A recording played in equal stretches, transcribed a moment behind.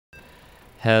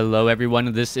Hello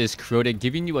everyone, this is Crota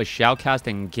giving you a shoutcast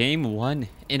in Game 1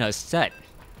 in a set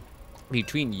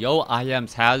between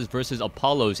yoeIMHas versus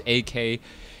ApolloAK.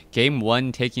 Game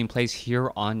 1 taking place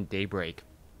here on Daybreak.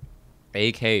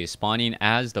 AK spawning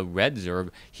as the red Zerg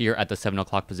here at the 7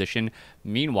 o'clock position.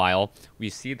 Meanwhile,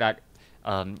 we see that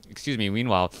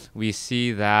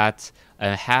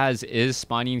Has is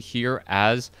spawning here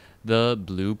as the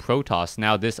blue Protoss.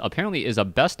 Now, this apparently is a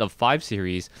best of 5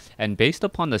 series, and based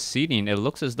upon the seeding, it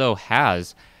looks as though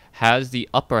has the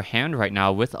upper hand right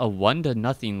now with a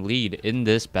 1-0 lead in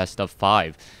this best of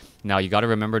 5. Now, you got to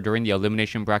remember, during the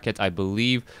elimination brackets, I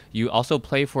believe you also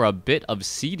play for a bit of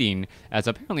seeding, as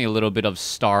apparently a little bit of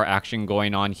star action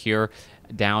going on here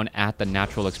down at the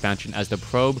natural expansion, as the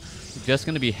probe just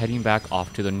going to be heading back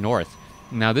off to the north.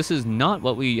 Now, this is not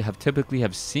what we have typically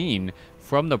that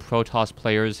from the Protoss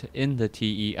players in the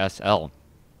TESL.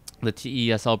 The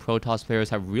TESL Protoss players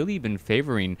have really been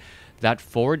favoring that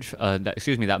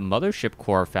Mothership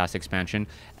Core fast expansion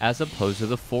as opposed to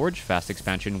the Forge fast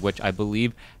expansion, which I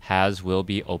believe will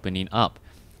be opening up.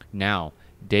 Now,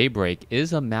 Daybreak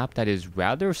is a map that is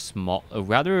rather small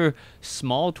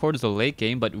towards the late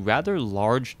game, but rather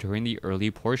large during the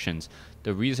early portions.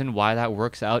 The reason why that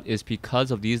works out is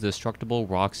because of these destructible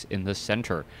rocks in the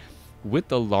center. With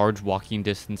the large walking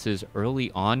distances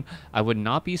early on, I would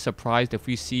not be surprised if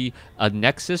we see a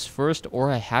Nexus first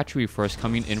or a Hatchery first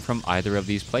coming in from either of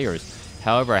these players.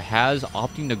 However, Has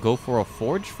opting to go for a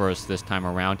Forge first this time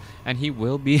around, and he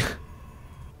will be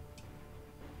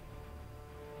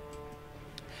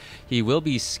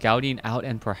scouting out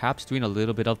and perhaps doing a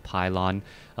little bit of pylon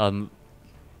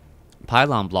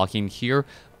blocking here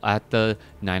at the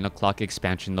 9 o'clock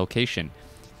expansion location.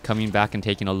 Coming back and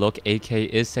taking a look, AK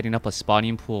is setting up a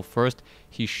spawning pool first.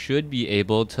 He should be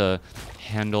able to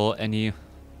handle any,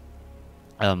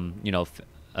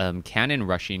 cannon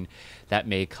rushing that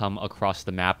may come across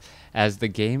the map as the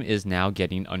game is now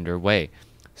getting underway.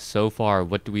 So far,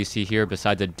 what do we see here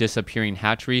besides a disappearing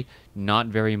hatchery? Not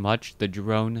very much. The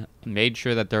drone made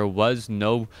sure that there was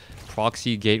no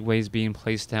proxy gateways being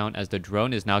placed down, as the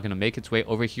drone is now going to make its way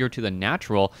over here to the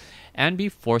natural and be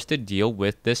forced to deal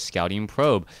with this scouting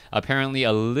probe. Apparently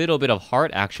a little bit of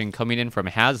heart action coming in from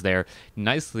Has there.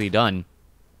 Nicely done,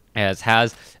 as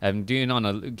Has giving on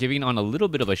a little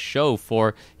bit of a show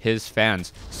for his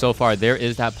fans. So far, there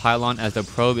is that pylon as the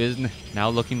probe is now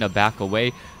looking to back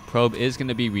away. Probe is going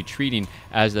to be retreating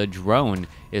as the drone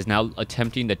is now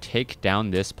attempting to take down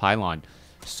this pylon.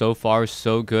 So far,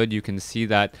 so good. You can see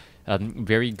that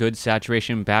very good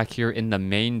saturation back here in the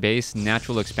main base.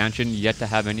 Natural expansion yet to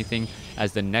have anything,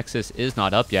 as the Nexus is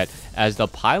not up yet, as the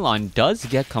pylon does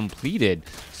get completed.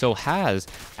 So Has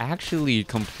actually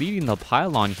completing the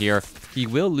pylon here. He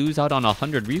will lose out on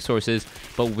 100 resources,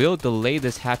 but will delay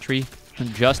this hatchery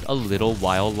just a little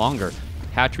while longer.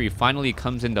 Hatchery finally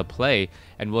comes into play,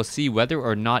 and we'll see whether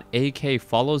or not AK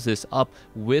follows this up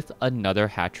with another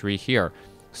hatchery here.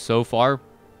 So far,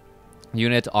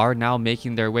 units are now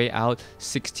making their way out.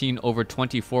 16 over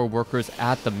 24 workers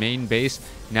at the main base.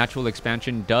 Natural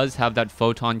expansion does have that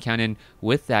photon cannon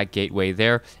with that gateway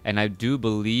there, and I do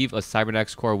believe a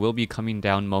Cybernetics core will be coming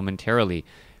down momentarily.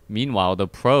 Meanwhile, the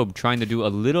probe, trying to do a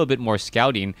little bit more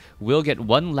scouting, will get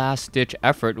one last ditch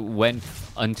effort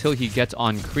until he gets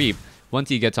on creep. Once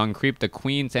he gets on creep, the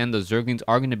Queens and the Zerglings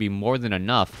are going to be more than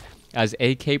enough, as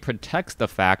AK protects the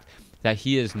fact that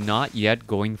he is not yet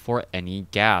going for any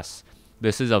gas.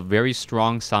 This is a very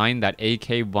strong sign that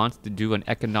AK wants to do an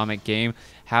economic game,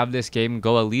 have this game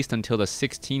go at least until the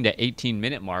 16 to 18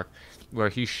 minute mark, where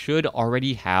he should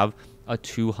already have a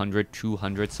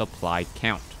 200 supply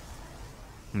count.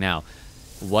 Now,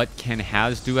 what can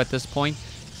Has do at this point?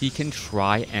 He can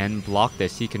try and block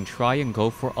this. He can try and go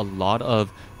for a lot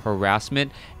of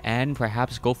harassment and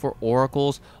perhaps go for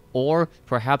oracles, or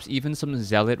perhaps even some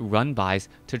Zealot run-bys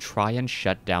to try and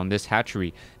shut down this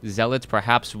hatchery. Zealots,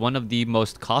 perhaps one of the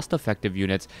most cost-effective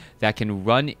units that can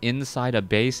run inside a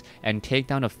base and take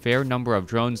down a fair number of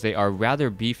drones. They are rather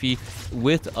beefy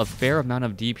with a fair amount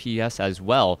of DPS as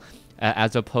well,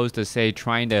 as opposed to, say,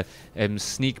 trying to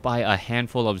sneak by a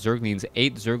handful of Zerglings,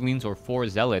 8 Zerglings or 4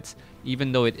 Zealots.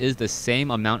 Even though it is the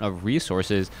same amount of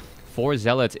resources, 4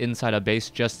 Zealots inside a base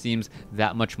just seems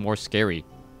that much more scary.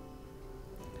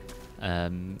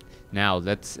 Now,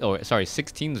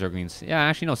 16 Zerglings. Yeah,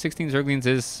 actually, no, 16 Zerglings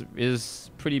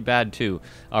is pretty bad, too.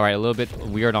 Alright, a little bit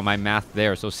weird on my math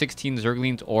there. So 16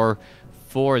 Zerglings or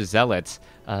 4 Zealots.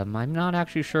 I'm not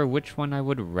actually sure which one I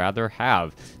would rather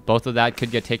have. Both of that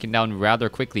could get taken down rather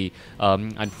quickly.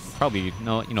 I'd probably,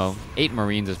 8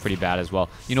 Marines is pretty bad as well.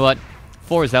 You know what?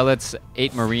 4 Zealots,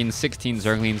 8 Marines, 16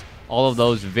 Zerglings. All of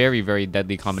those very, very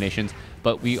deadly combinations.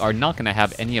 But we are not going to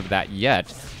have any of that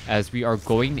yet, as we are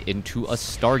going into a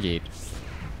Stargate.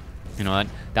 You know what?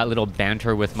 That little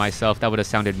banter with myself, that would have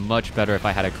sounded much better if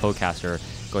I had a co-caster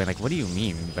going like, what do you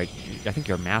mean? Like, I think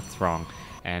your math's wrong.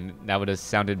 And that would have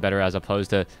sounded better as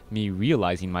opposed to me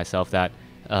realizing myself that,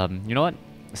 you know what?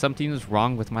 Something is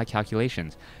wrong with my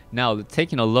calculations. Now,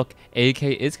 taking a look, AK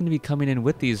is going to be coming in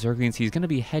with these Zerglings. He's going to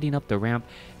be heading up the ramp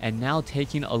and now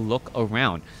taking a look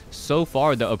around. So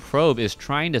far, the probe is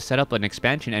trying to set up an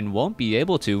expansion and won't be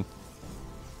able to,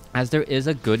 as there is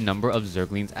a good number of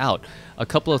Zerglings out. A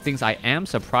couple of things I am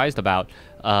surprised about,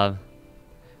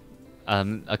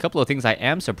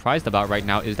 right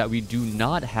now is that we do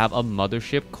not have a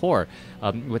mothership core.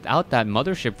 Without that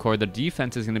mothership core, the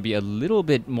defense is going to be a little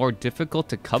bit more difficult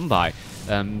to come by.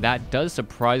 That does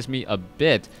surprise me a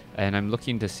bit, and I'm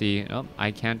looking to see. Oh,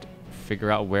 I can't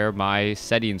figure out where my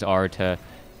settings are to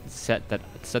set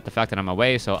the fact that I'm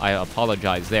away, so I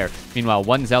apologize there. Meanwhile,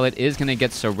 one Zealot is going to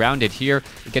get surrounded here,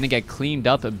 going to get cleaned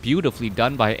up, beautifully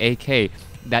done by AK.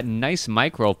 That nice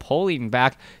micro pulling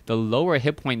back the lower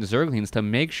hit point Zerglings to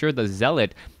make sure the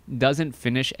Zealot doesn't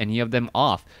finish any of them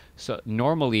off. So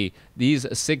normally these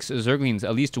 6 Zerglings,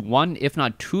 at least one if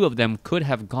not 2 of them could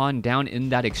have gone down in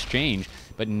that exchange,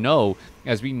 but no,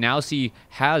 as we now see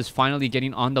Has finally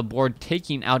getting on the board,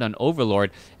 taking out an Overlord,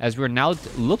 as we're now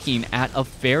looking at a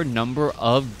fair number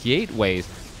of gateways.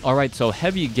 Alright, so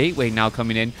heavy gateway now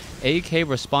coming in, AK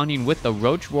responding with the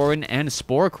Roach Warren and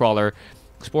Spore Crawler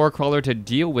to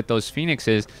deal with those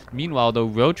Phoenixes. Meanwhile, the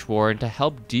Roach Warren to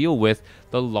help deal with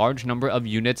the large number of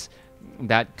units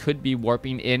that could be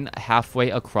warping in halfway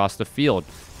across the field.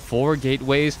 4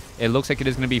 gateways. It looks like it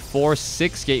is going to be 4,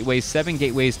 6 gateways, 7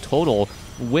 gateways total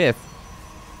with...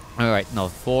 Alright, no,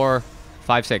 4,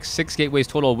 5, 6. 6 gateways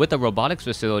total with the robotics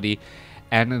facility.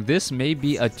 And this may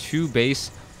be a 2-base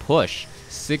push.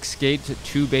 6 gate,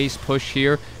 2-base push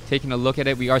here. Taking a look at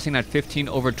it, we are seeing that 15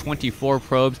 over 24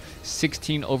 probes,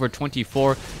 16 over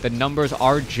 24. The numbers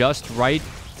are just right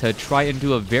to try and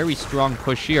do a very strong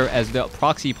push here, as the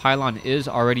proxy pylon is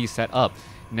already set up.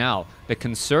 Now, the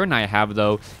concern I have,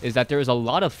 though, is that there is a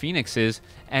lot of Phoenixes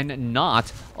and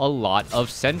not a lot of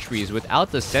sentries.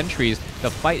 Without the sentries,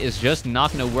 the fight is just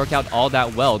not going to work out all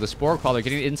that well. The Spore Crawler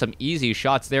getting in some easy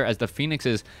shots there, as the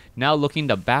Phoenixes now looking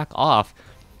to back off.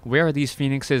 Where are these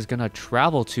Phoenixes going to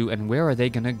travel to, and where are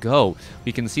they going to go?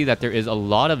 We can see that there is a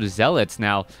lot of Zealots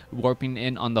now warping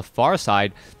in on the far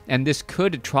side, and this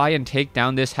could try and take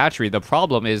down this hatchery. The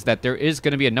problem is that there is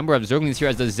going to be a number of Zerglings here,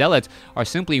 as the Zealots are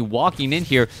simply walking in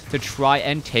here to try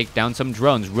and take down some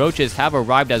drones. Roaches have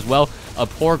arrived as well. A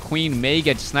poor Queen may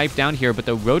get sniped down here, but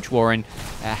the Roach Warren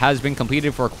has been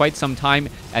completed for quite some time,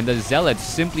 and the Zealots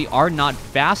simply are not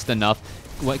fast enough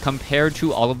compared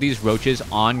to all of these roaches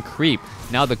on creep.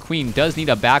 Now the Queen does need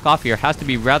a back off here, has to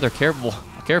be rather careful.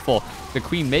 The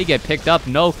Queen may get picked up.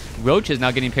 No, Roach is now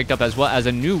getting picked up, as well as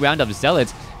a new round of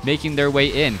Zealots making their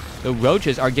way in. The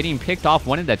Roaches are getting picked off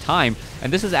one at a time,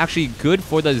 and this is actually good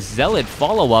for the Zealot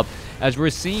follow-up, as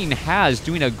we're seeing Has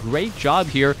doing a great job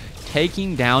here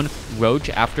taking down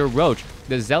Roach after Roach.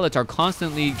 The Zealots are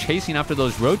constantly chasing after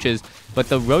those Roaches, but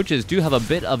the Roaches do have a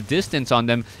bit of distance on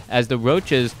them, as the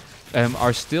Roaches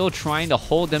are still trying to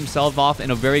hold themselves off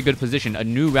in a very good position. A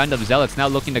new round of Zealots now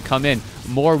looking to come in.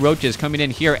 More Roaches coming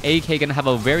in here. AK going to have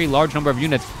a very large number of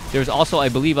units. There's also, I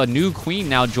believe, a new Queen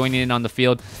now joining in on the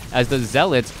field, as the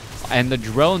Zealots and the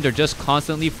drones are just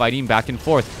constantly fighting back and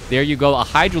forth. There you go. A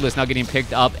Hydralisk now getting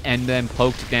picked up and then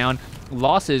poked down.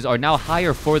 Losses are now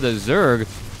higher for the Zerg,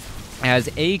 as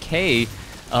AK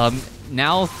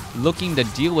now looking to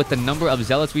deal with the number of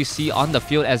Zealots we see on the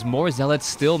field, as more Zealots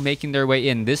still making their way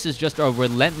in. This is just a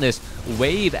relentless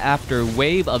wave after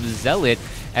wave of Zealot,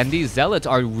 and these Zealots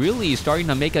are really starting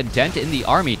to make a dent in the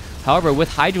army. However, with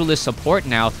Hydralisk support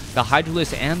now, the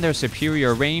Hydralisk and their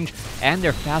superior range and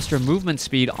their faster movement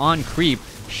speed on creep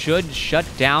should shut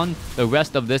down the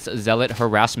rest of this Zealot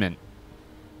harassment.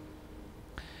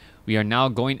 We are now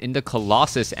going into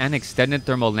Colossus and extended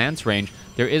thermal lance range.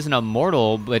 There is an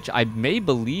Immortal, which I may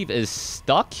believe is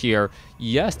stuck here.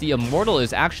 Yes, the Immortal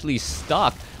is actually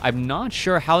stuck. I'm not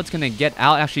sure how it's going to get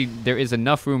out. Actually, there is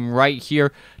enough room right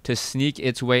here to sneak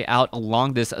its way out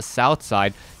along this south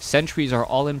side. Sentries are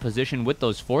all in position with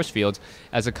those force fields,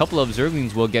 as a couple of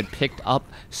Zerglings will get picked up,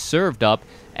 served up,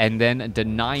 and then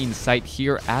denying sight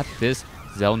here at this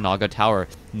Xel'Naga Tower.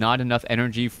 Not enough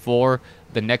energy for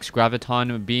the next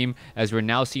Graviton beam, as we're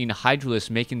now seeing Hydralisk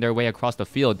making their way across the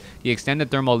field. The extended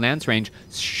thermal lance range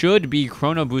should be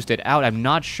chrono boosted out. I'm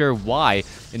not sure why.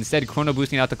 Instead, chrono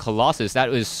boosting out the Colossus. That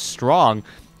was strong.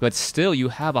 but still you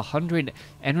have 100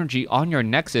 energy on your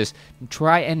Nexus.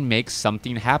 Try and make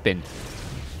something happen.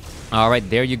 Alright,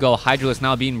 there you go. Hydralisk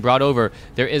now being brought over.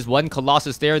 There is one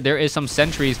Colossus there. There is some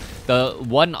sentries. The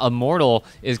one Immortal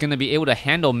is going to be able to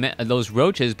handle those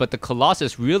roaches, but the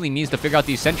Colossus really needs to figure out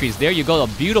these sentries. There you go. A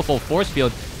beautiful force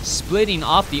field splitting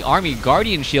off the army.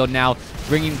 Guardian Shield now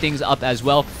bringing things up as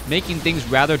well, making things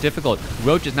rather difficult.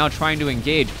 Roach is now trying to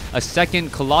engage. A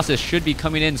second Colossus should be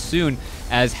coming in soon,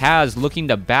 as Has looking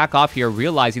to back off here,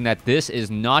 realizing that this is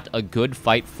not a good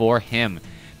fight for him.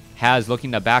 Has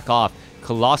looking to back off.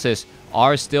 Colossus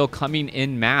are still coming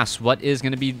in mass. What is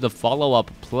going to be the follow-up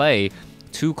play?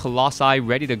 2 Colossi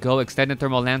ready to go. Extended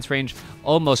thermal lance range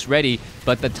almost ready,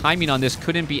 but the timing on this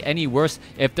couldn't be any worse.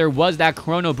 If there was that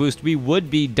chrono boost, we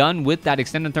would be done with that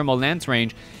extended thermal lance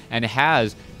range. And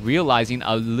Has realizing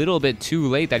a little bit too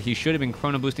late that he should have been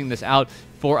chrono boosting this out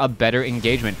for a better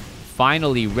engagement.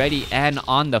 Finally ready and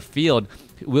on the field.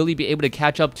 Will he be able to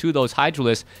catch up to those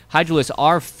Hydralisks? Hydralisks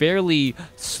are fairly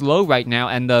slow right now,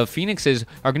 and the Phoenixes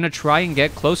are going to try and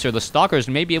get closer. The Stalkers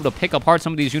may be able to pick apart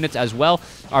some of these units as well.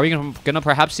 Are we going to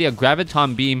perhaps see a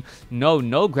Graviton Beam? No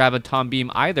Graviton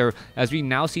Beam either, as we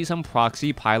now see some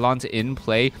Proxy Pylons in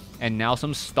play, and now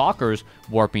some Stalkers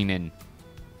warping in.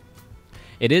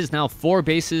 It is now 4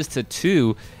 bases to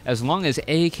 2. As long as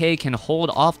AK can hold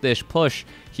off this push,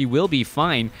 he will be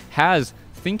fine. Has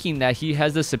thinking that he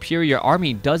has the superior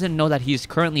army, doesn't know that he's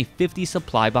currently 50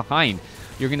 supply behind.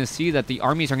 You're going to see that the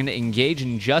armies are going to engage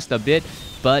in just a bit,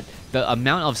 but the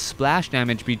amount of splash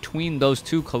damage between those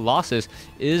 2 Colossus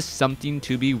is something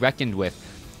to be reckoned with.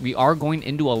 We are going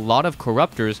into a lot of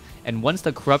Corruptors, and once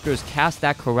the Corruptors cast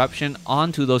that corruption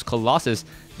onto those Colossus,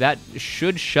 that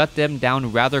should shut them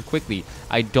down rather quickly.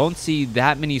 I don't see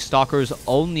that many Stalkers,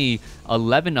 only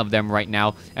 11 of them right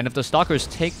now, and if the Stalkers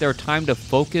take their time to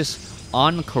focus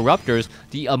on Corruptors,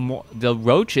 the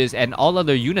Roaches and all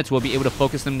other units will be able to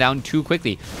focus them down too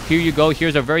quickly. Here you go.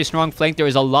 Here's a very strong flank. There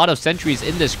is a lot of sentries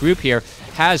in this group here.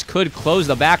 Has could close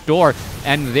the back door,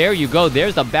 and there you go.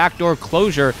 There's the back door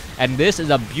closure, and this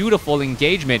is a beautiful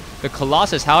engagement. The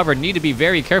Colossus, however, need to be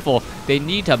very careful. They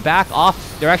need to back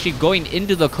off. They're actually going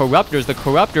into the Corruptors. The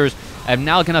Corruptors are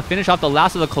now going to finish off the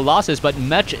last of the Colossus, but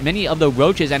many of the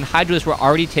Roaches and Hydralisks were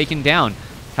already taken down.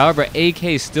 However, AK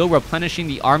is still replenishing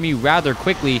the army rather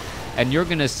quickly, and you're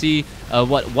going to see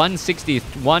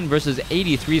 161 versus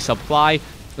 83 supply.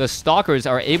 The Stalkers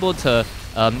are able to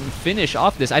finish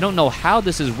off this. I don't know how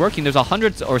this is working. There's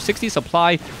 100 or 60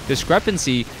 supply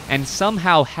discrepancy, and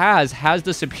somehow has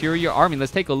the superior army.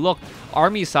 Let's take a look.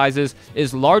 Army sizes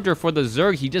is larger for the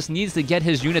Zerg. He just needs to get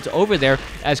his units over there,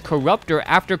 as Corruptor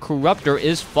after Corruptor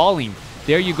is falling.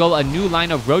 There you go, a new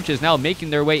line of Roaches now making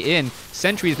their way in.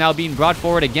 Sentries now being brought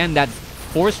forward again. That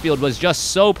force field was just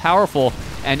so powerful.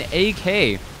 And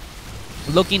AK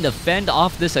looking to fend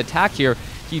off this attack here.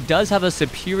 He does have a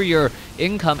superior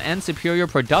income and superior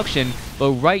production,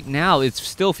 but right now it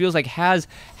still feels like has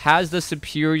the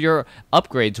superior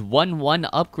upgrades.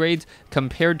 1-1 upgrades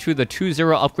compared to the 2-0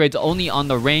 upgrades only on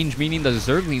the range, meaning the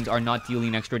Zerglings are not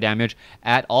dealing extra damage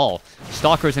at all.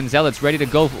 Stalkers and Zealots ready to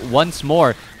go once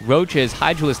more. Roaches,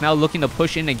 Hydralisks now looking to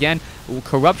push in again.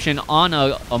 Corruption on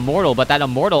a Immortal, but that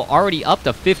Immortal already up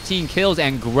to 15 kills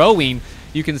and growing.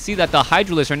 You can see that the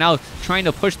Hydralisks are now trying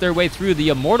to push their way through. The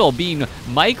Immortal being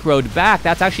microed back.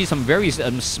 That's actually some very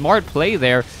smart play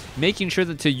there, making sure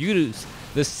that to use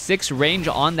the 6 range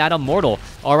on that Immortal.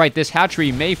 Alright, this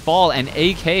hatchery may fall, and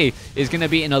AK is going to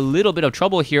be in a little bit of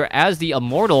trouble here, as the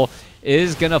Immortal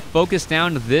is going to focus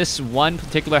down this one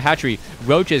particular hatchery.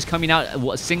 Roaches coming out,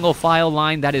 a single file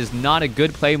line. That is not a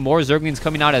good play. More Zerglings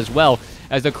coming out as well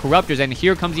as the Corruptors, and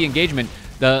here comes the engagement.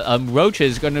 The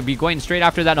Roaches going to be going straight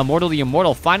after that Immortal. The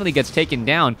Immortal finally gets taken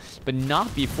down, but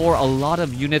not before a lot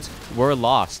of units were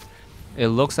lost. It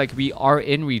looks like we are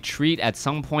in retreat. At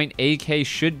some point, AK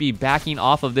should be backing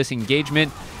off of this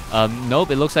engagement.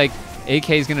 Nope, it looks like AK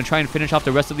is going to try and finish off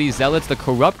the rest of these Zealots. The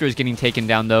Corruptor is getting taken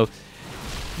down, though.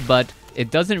 But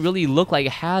it doesn't really look like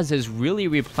Has is really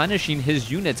replenishing his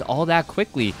units all that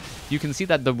quickly. You can see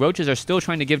that the Roaches are still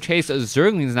trying to give chase.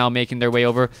 Zerglings now making their way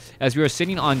over, as we are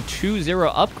sitting on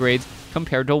 2-0 upgrades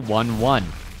compared to 1-1.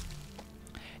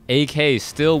 AK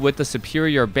still with the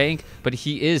superior bank, but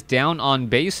he is down on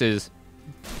bases,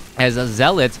 as the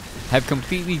Zealots have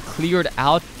completely cleared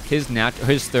out his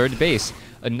third base.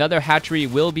 Another hatchery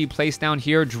will be placed down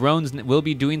here. Drones will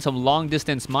be doing some long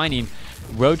distance mining.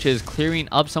 Roaches clearing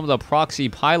up some of the proxy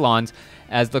pylons,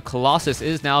 as the Colossus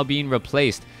is now being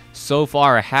replaced. So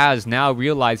far, Has now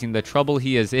realizing the trouble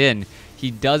he is in.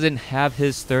 He doesn't have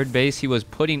his third base. He was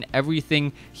putting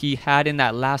everything he had in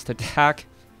that last attack,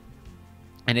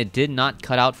 and it did not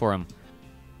cut out for him.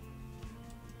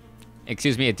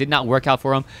 Excuse me, it did not work out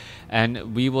for him,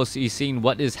 and we will see seeing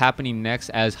what is happening next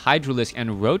as Hydralisk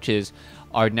and Roaches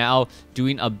are now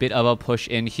doing a bit of a push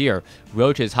in here.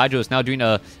 Hydralisk now doing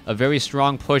a very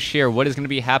strong push here. What is going to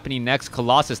be happening next?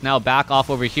 Colossus now back off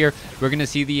over here. We're going to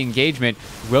see the engagement.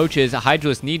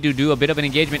 Hydralisk need to do a bit of an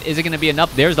engagement. Is it going to be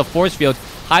enough? There's the force field.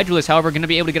 Hydralisk, however, going to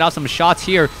be able to get out some shots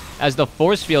here as the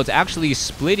force field's actually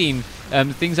splitting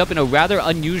things up in a rather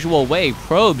unusual way.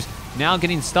 Probes now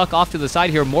getting stuck off to the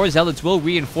side here. More Zealots will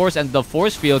reinforce, and the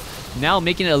force field now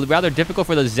making it rather difficult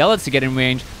for the Zealots to get in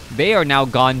range. They are now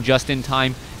gone just in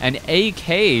time, and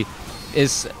AK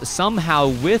is somehow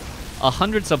with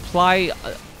 100 supply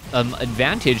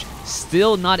advantage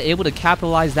still not able to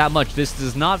capitalize that much. This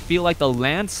does not feel like the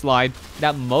landslide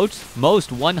that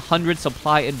most 100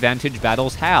 supply advantage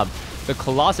battles have. The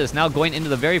Colossus now going into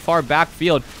the very far back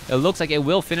field. It looks like it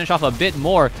will finish off a bit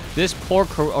more. This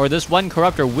this one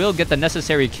Corruptor will get the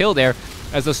necessary kill there,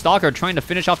 as the Stalker trying to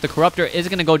finish off the Corruptor is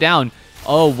going to go down.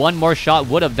 Oh, one more shot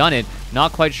would have done it.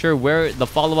 Not quite sure where the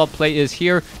follow-up play is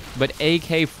here, but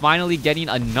AK finally getting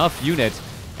enough units,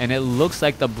 and it looks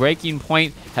like the breaking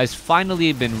point has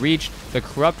finally been reached. The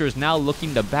Corruptor's now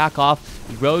looking to back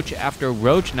off. Roach after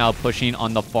Roach now pushing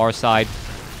on the far side,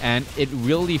 and it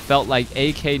really felt like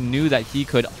AK knew that he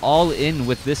could all in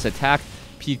with this attack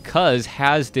because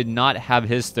Has did not have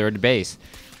his third base.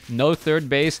 No third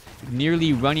base,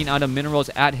 nearly running out of minerals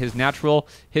at his natural.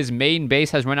 His main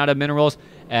base has run out of minerals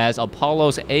as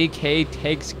Apollo's AK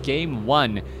takes game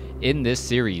 1 in this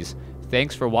series.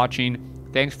 Thanks for watching.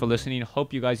 Thanks for listening.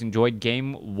 Hope you guys enjoyed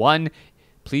game 1.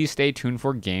 Please stay tuned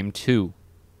for game 2.